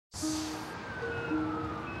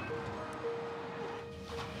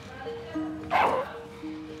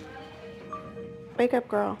Wake up,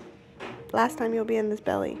 girl. Last time you'll be in this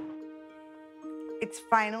belly. It's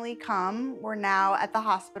finally come. We're now at the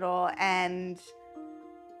hospital, and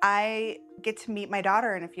I get to meet my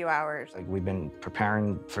daughter in a few hours. Like, we've been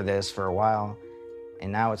preparing for this for a while,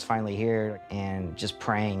 and now it's finally here, and just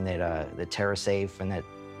praying that the Terra's safe and that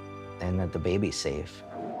the baby's safe.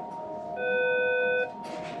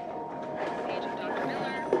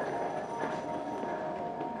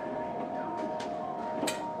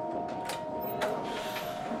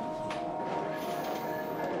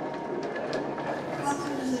 How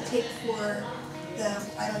long does it take for the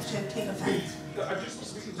vital to take effect? I just was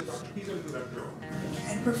speaking to the doctor. He's going to do an epidural.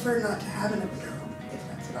 I'd prefer not to have an epidural, if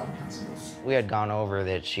that's at all possible. We had gone over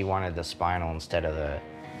that she wanted the spinal instead of the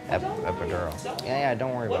epidural. Yeah,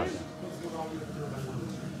 don't worry about it.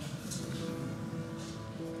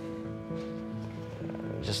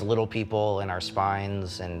 Just little people in our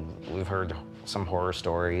spines, and we've heard some horror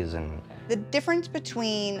stories. And The difference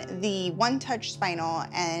between the one-touch spinal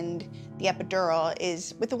and the epidural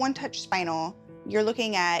is, with the one-touch spinal, you're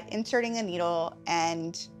looking at inserting a needle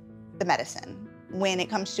and the medicine. When it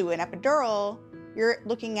comes to an epidural, you're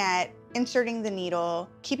looking at inserting the needle,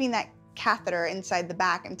 keeping that catheter inside the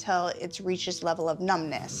back until it reaches level of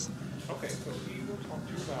numbness. Okay, so he will talk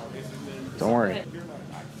to you about it, and then... Don't worry. You're like,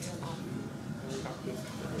 I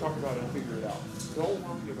can't talk about it and figure it out. Don't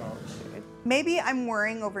worry about it. Maybe I'm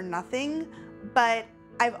worrying over nothing, but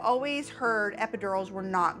I've always heard epidurals were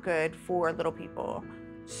not good for little people.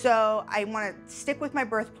 So I want to stick with my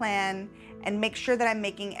birth plan and make sure that I'm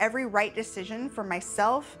making every right decision for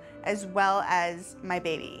myself as well as my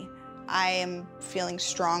baby. I am feeling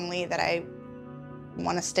strongly that I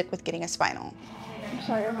want to stick with getting a spinal. I'm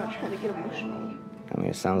sorry, I'm not trying to get emotional. I mean,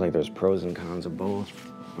 it sounds like there's pros and cons of both,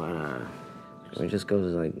 but it just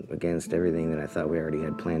goes like against everything that I thought we already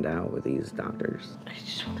had planned out with these doctors. I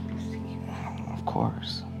just want to be safe. Of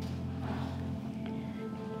course.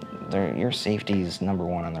 Your safety's #1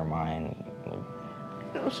 on their mind.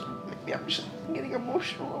 Maybe I'm just getting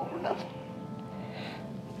emotional over nothing.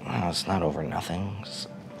 No, it's not over nothing.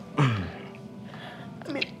 I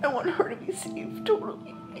mean, I want her to be safe,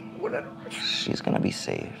 totally. Whatever. She's gonna be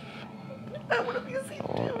safe. I want to be safe,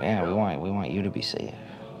 too. Yeah, we want you to be safe.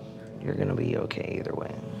 You're gonna be okay either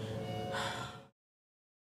way.